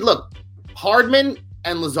basically, look, Hardman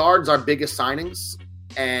and Lazard's our biggest signings.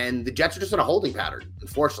 And the Jets are just in a holding pattern,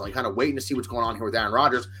 unfortunately, kind of waiting to see what's going on here with Aaron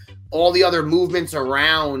Rodgers. All the other movements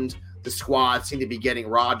around the squad seem to be getting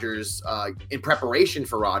Rodgers in preparation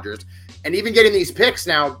for Rodgers. And even getting these picks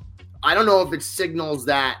now, I don't know if it signals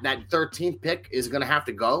that 13th pick is going to have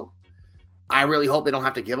to go. I really hope they don't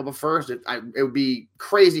have to give up a first. It would be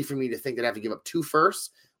crazy for me to think they'd have to give up 2 firsts.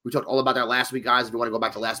 We talked all about that last week, guys. If you want to go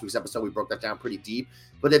back to last week's episode, we broke that down pretty deep.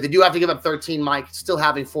 But if they do have to give up 13, Mike, still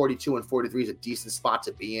having 42 and 43 is a decent spot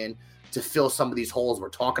to be in to fill some of these holes we're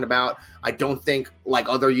talking about. I don't think, like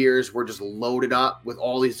other years, we're just loaded up with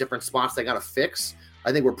all these different spots they got to fix.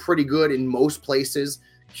 I think we're pretty good in most places.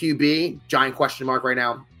 QB, giant question mark right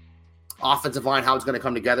now. Offensive line, how it's going to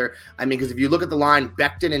come together. I mean, because if you look at the line,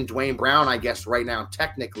 Becton and Dwayne Brown, I guess right now,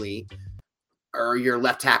 technically, are your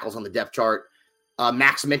left tackles on the depth chart.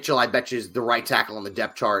 Max Mitchell, I bet you, is the right tackle on the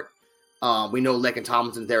depth chart. We know Laken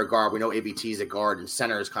Tomlinson's there at guard. We know A.B.G's at guard, and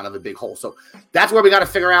center is kind of a big hole. So that's where we got to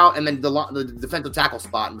figure out, and then the defensive tackle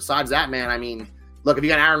spot. And besides that, man, I mean, look, if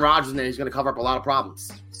you got Aaron Rodgers in there, he's going to cover up a lot of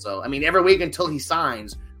problems. So, I mean, every week until he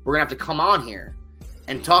signs, we're going to have to come on here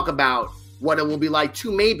and talk about what it will be like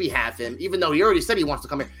to maybe have him, even though he already said he wants to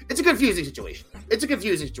come here. It's a confusing situation. It's a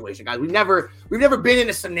confusing situation, guys. We've never been in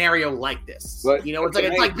a scenario like this. But,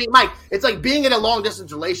 it's like being in a long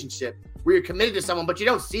distance relationship where you're committed to someone, but you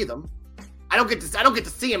don't see them. I don't get to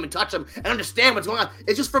see him and touch him and understand what's going on.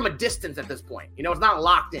 It's just from a distance at this point. It's not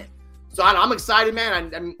locked in. So I'm excited,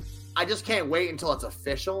 man. I just can't wait until it's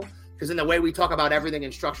official, because in the way we talk about everything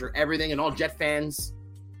and structure everything, and all Jet fans,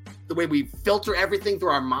 the way we filter everything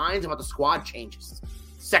through our minds about the squad changes.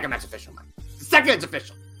 Second that's official, Mike. The second it's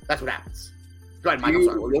official, that's what happens. Go ahead, Mike. I'm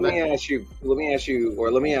sorry. Let me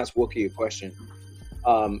ask Wookie a question.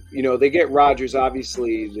 They get Rodgers.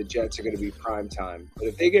 Obviously, the Jets are going to be prime time. But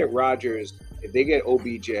if they get Rodgers, if they get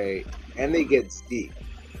OBJ, and they get Zeke,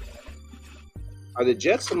 are the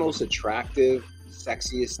Jets the most attractive,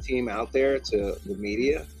 sexiest team out there to the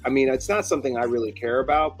media? I mean, it's not something I really care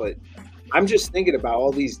about, but I'm just thinking about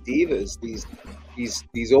all these divas, these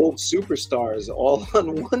old superstars all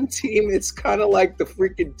on one team. It's kind of like the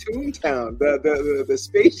freaking Toontown, the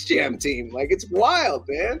Space Jam team. Like, it's wild,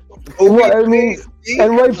 man. Well, I mean,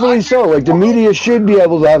 and rightfully so. Like, the media should be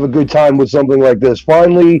able to have a good time with something like this.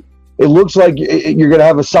 Finally, it looks like you're going to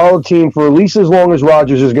have a solid team for at least as long as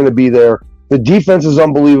Rodgers is going to be there. The defense is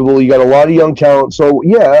unbelievable. You got a lot of young talent. So,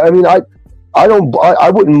 yeah, I mean, I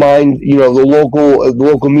wouldn't mind, the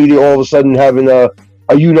local media all of a sudden having a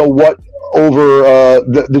what over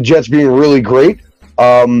the Jets being really great.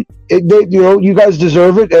 You guys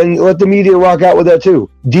deserve it, and let the media rock out with that too.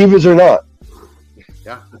 Divas or not.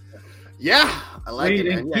 Yeah, I like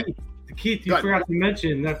it. Man. Keith, you forgot to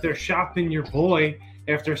mention that they're shopping your boy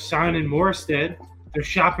after signing Morstead. They're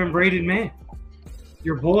shopping Braden Mann.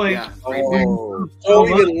 Your boy. Yeah. Don't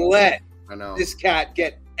even let this cat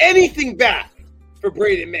get anything back for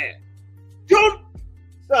Braden Mann.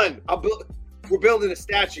 We're building a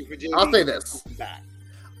statue for JB. I'll say this.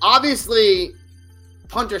 Obviously,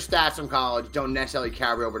 punter stats from college don't necessarily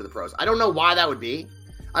carry over to the pros. I don't know why that would be.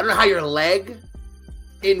 I don't know how your leg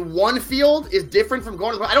in one field is different from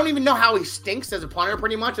going to the pros. I don't even know how he stinks as a punter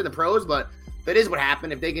pretty much in the pros, but that is what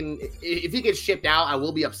happened. If he gets shipped out, I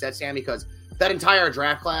will be upset, Sam, because that entire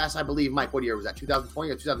draft class, I believe, Mike, what year was that?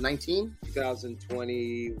 2020 or 2019?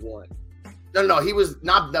 2021. No, he was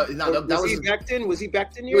not. Was he Becton? Was he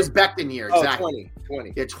Becton year? It was Becton year, exactly.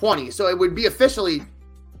 20. Yeah, 20. So it would be officially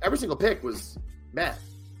every single pick was bad.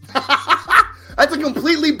 That's a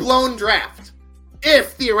completely blown draft.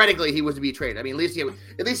 If theoretically he was to be traded, I mean,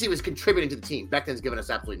 at least he was contributing to the team. Becton's given us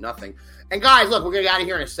absolutely nothing. And guys, look, we're gonna get out of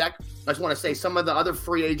here in a sec. I just want to say some of the other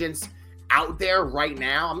free agents out there right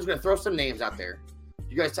now. I'm just gonna throw some names out there.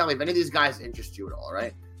 You guys tell me if any of these guys interest you at all.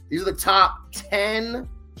 Right? These are the top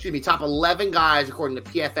 11 guys according to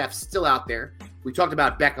PFF still out there. We talked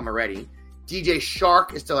about Beckham already. DJ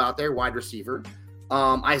Shark is still out there, wide receiver.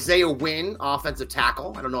 Isaiah Wynn, offensive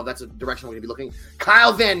tackle. I don't know if that's a direction we're going to be looking.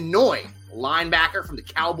 Kyle Van Noy, linebacker from the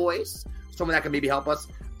Cowboys. Someone that can maybe help us.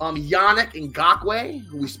 Yannick Ngakoue,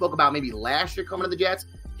 who we spoke about maybe last year coming to the Jets.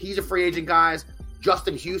 He's a free agent, guys.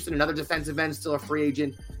 Justin Houston, another defensive end, still a free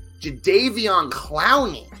agent. Jadeveon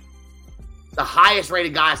Clowney, the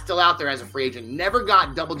highest-rated guy still out there as a free agent. Never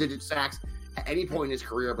got double-digit sacks at any point in his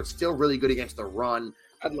career, but still really good against the run.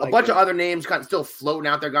 A bunch of other names kind of still floating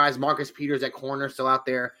out there, guys. Marcus Peters at corner still out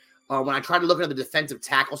there. When I tried to look at the defensive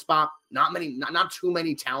tackle spot, not too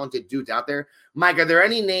many talented dudes out there. Mike, are there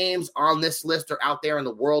any names on this list or out there in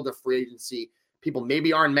the world of free agency people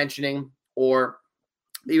maybe aren't mentioning, or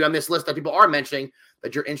maybe on this list that people are mentioning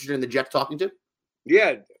that you're interested in the Jets talking to?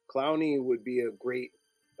 Yeah, Clowney would be a great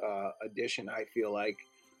addition, I feel like,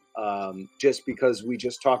 just because we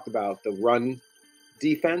just talked about the run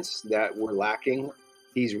defense that we're lacking.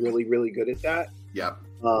 He's really, really good at that. Yeah.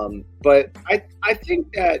 But I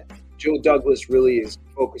think that Joe Douglas really is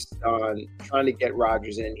focused on trying to get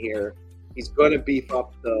Rodgers in here. He's going to beef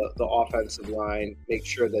up the offensive line, make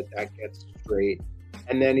sure that gets straight.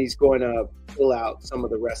 And then he's going to fill out some of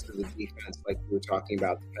the rest of the defense, like we were talking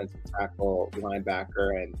about, defensive tackle,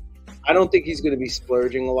 linebacker. And I don't think he's going to be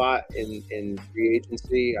splurging a lot in free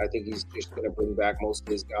agency. I think he's just going to bring back most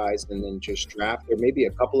of his guys and then just draft. There may be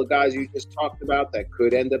a couple of guys you just talked about that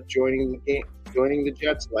could end up joining the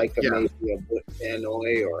Jets, like maybe a Van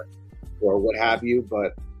Noy or what have you.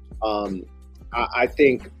 But I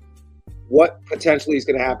think what potentially is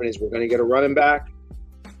going to happen is we're going to get a running back,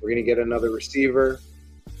 we're going to get another receiver,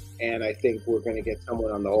 and I think we're going to get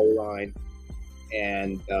someone on the O-line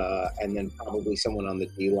and then probably someone on the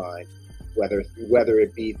D-line, whether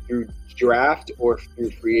it be through draft or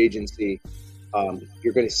through free agency.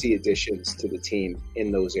 You're going to see additions to the team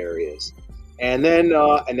in those areas. And then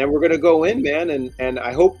we're going to go in, man, and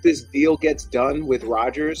I hope this deal gets done with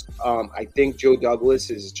Rodgers. I think Joe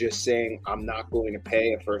Douglas is just saying, I'm not going to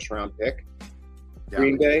pay a first-round pick. Yeah.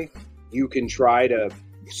 Green Bay, you can try to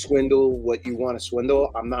swindle what you want to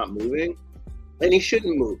swindle. I'm not moving. And he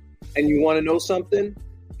shouldn't move. And you want to know something?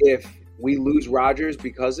 If we lose Rodgers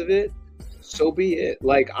because of it, so be it.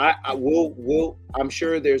 Like I'm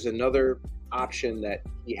sure there's another option that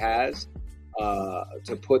he has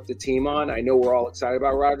to put the team on. I know we're all excited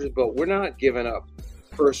about Rodgers, but we're not giving up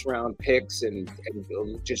first round picks and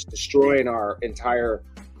just destroying our entire,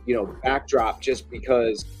 backdrop just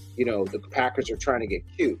because, the Packers are trying to get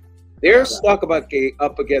cute. They're stuck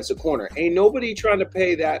up against a corner. Ain't nobody trying to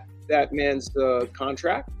pay that man's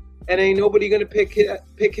contract, and ain't nobody going to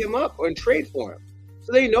pick him up and trade for him.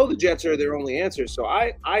 So they know the Jets are their only answer. So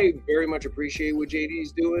I very much appreciate what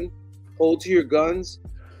JD's doing. Hold to your guns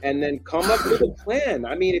and then come up with a plan.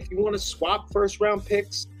 I mean, if you want to swap first-round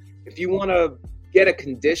picks, if you want to get a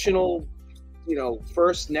conditional,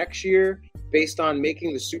 first next year based on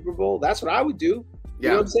making the Super Bowl, that's what I would do. You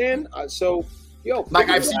know what I'm saying? Mike,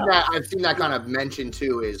 I've seen that kind of mentioned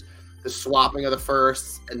too, is the swapping of the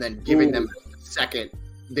first and then giving them a second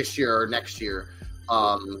this year or next year.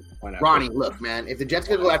 Ronnie, look, man, if the Jets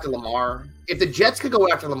could go after Lamar,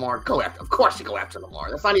 of course you go after Lamar.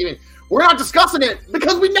 That's not even, we're not discussing it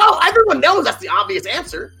because we know, everyone knows that's the obvious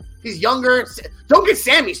answer. He's younger. Don't get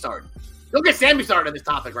Sammy started. Don't get Sammy started on this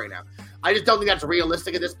topic right now. I just don't think that's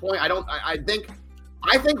realistic at this point. I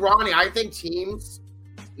think teams,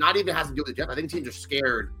 not even has to do with the Jets. I think teams are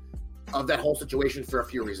scared of that whole situation for a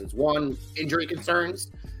few reasons. One, injury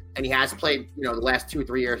concerns, and he has played, the last 2 or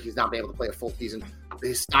 3 years, he's not been able to play a full season.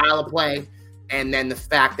 His style of play, and then the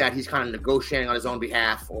fact that he's kind of negotiating on his own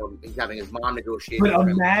behalf, or he's having his mom negotiate. But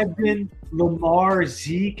imagine Lamar,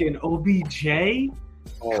 Zeke, and OBJ.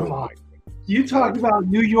 Come on. You talk about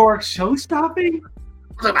New York show-stopping?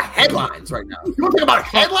 We're talking about headlines right now. You want to talk about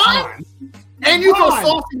headlines? And you throw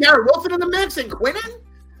Saucy Gary Wilson in the mix and Quinnen?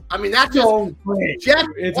 I mean, that's just Jets.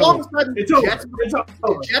 All of a sudden,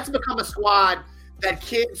 the Jets become a squad that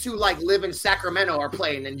kids who live in Sacramento are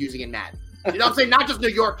playing and using in Madden. You know what I'm saying? Not just New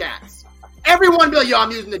York cats. Everyone be like,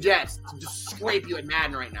 I'm using the Jets to just scrape you in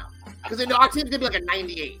Madden right now. Because they know our team's going to be like a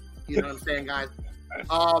 98. You know what I'm saying, guys?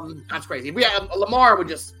 That's crazy. If we had Lamar would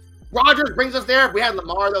just – Rodgers brings us there. If we had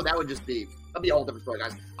Lamar, though, that'd be a whole different story,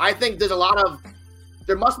 guys. I think there's a lot of –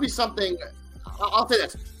 there must be something – I'll say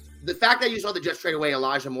this. The fact that you saw the Jets trade away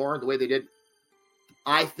Elijah Moore the way they did,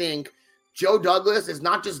 I think Joe Douglas is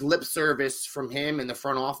not just lip service from him in the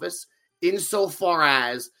front office insofar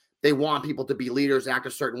as they want people to be leaders and act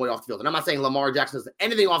a certain way off the field. And I'm not saying Lamar Jackson does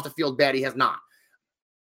anything off the field bad. He has not.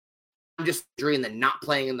 I'm just injuring the not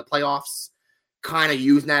playing in the playoffs, kind of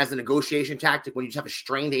using that as a negotiation tactic when you just have a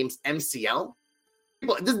strained MCL.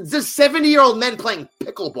 There's 70-year-old men playing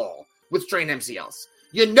pickleball with strained MCLs.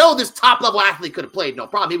 This top-level athlete could have played, no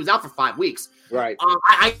problem. He was out for 5 weeks. Right.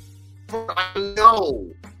 I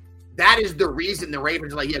know that is the reason the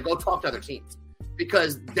Ravens are like, go talk to other teams.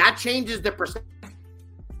 Because that changes the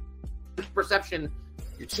perception,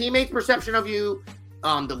 your teammates' perception of you,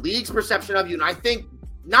 the league's perception of you. And I think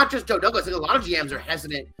not just Joe Douglas, I think a lot of GMs are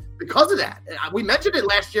hesitant because of that. We mentioned it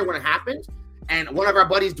last year when it happened. And one of our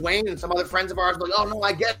buddies, Dwayne, and some other friends of ours were like, oh, no,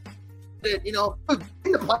 I get it. In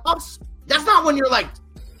the playoffs, that's not when you're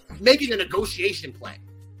making a negotiation play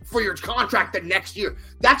for your contract the next year.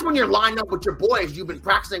 That's when you're lined up with your boys you've been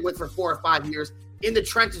practicing with for 4 or 5 years, in the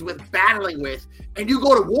trenches with, battling with, and you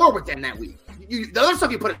go to war with them that week. The other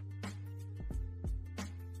stuff you put in.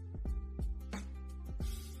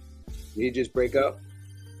 You just break up?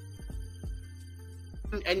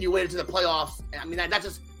 And you waited to the playoffs. I mean, that's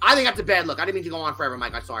just, I think that's a bad look. I didn't mean to go on forever,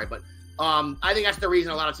 Mike. I'm sorry. But I think that's the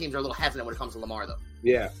reason a lot of teams are a little hesitant when it comes to Lamar, though.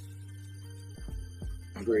 Yeah.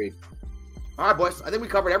 Agreed. All right, boys. I think we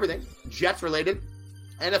covered everything. Jets related,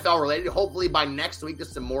 NFL related. Hopefully by next week,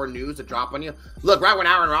 there's some more news to drop on you. Look, right when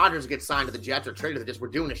Aaron Rodgers gets signed to the Jets or traded to the Jets, we're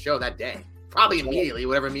doing a show that day. Probably immediately,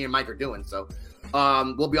 whatever me and Mike are doing. So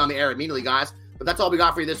we'll be on the air immediately, guys. But that's all we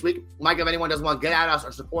got for you this week. Mike, if anyone doesn't want to get at us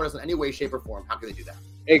or support us in any way, shape, or form, how can they do that?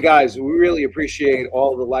 Hey, guys, we really appreciate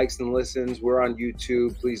all the likes and listens. We're on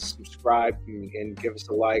YouTube. Please subscribe and give us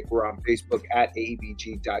a like. We're on Facebook at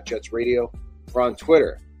AEBG.JetsRadio. We're on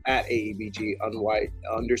Twitter at AEBG_NYJ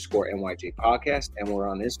podcast. And we're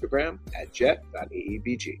on Instagram at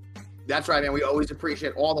jet.AEBG. That's right, man. We always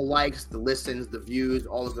appreciate all the likes, the listens, the views,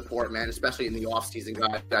 all the support, man, especially in the offseason,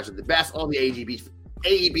 guys. You guys are the best. All the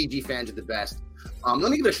AEBG fans are the best. Let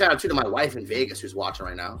me give a shout out to my wife in Vegas who's watching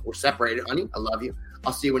right now. We're separated, honey. I love you.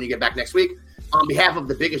 I'll see you when you get back next week. On behalf of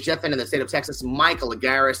the biggest Jet fan in the state of Texas, Michael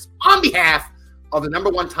Agaris, on behalf of the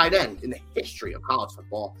 #1 tight end in the history of college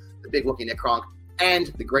football, the big Wookie Nick Kronk, and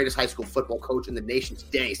the greatest high school football coach in the nation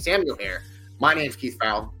today, Samuel Hare. My name's Keith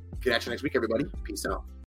Farrell. Catch you next week, everybody. Peace out.